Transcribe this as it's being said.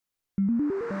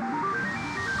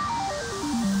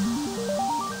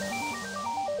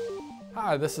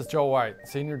Hi, this is Joe White,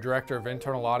 Senior Director of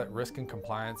Internal Audit, Risk and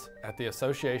Compliance at the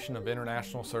Association of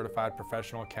International Certified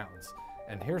Professional Accountants.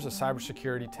 And here's a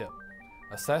cybersecurity tip.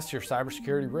 Assess your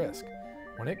cybersecurity risk.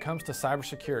 When it comes to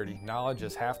cybersecurity, knowledge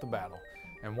is half the battle.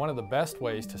 And one of the best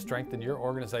ways to strengthen your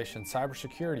organization's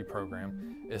cybersecurity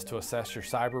program is to assess your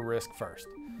cyber risk first.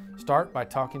 Start by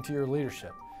talking to your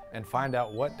leadership and find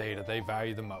out what data they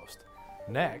value the most.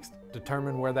 Next,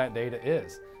 determine where that data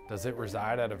is. Does it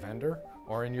reside at a vendor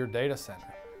or in your data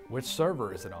center? Which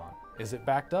server is it on? Is it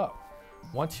backed up?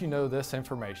 Once you know this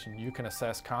information, you can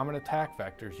assess common attack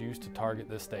vectors used to target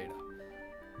this data.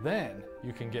 Then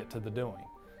you can get to the doing.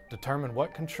 Determine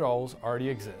what controls already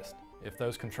exist, if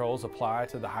those controls apply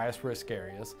to the highest risk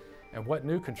areas, and what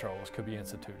new controls could be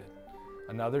instituted.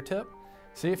 Another tip,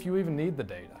 see if you even need the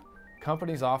data.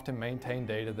 Companies often maintain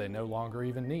data they no longer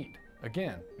even need.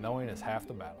 Again, knowing is half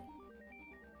the battle.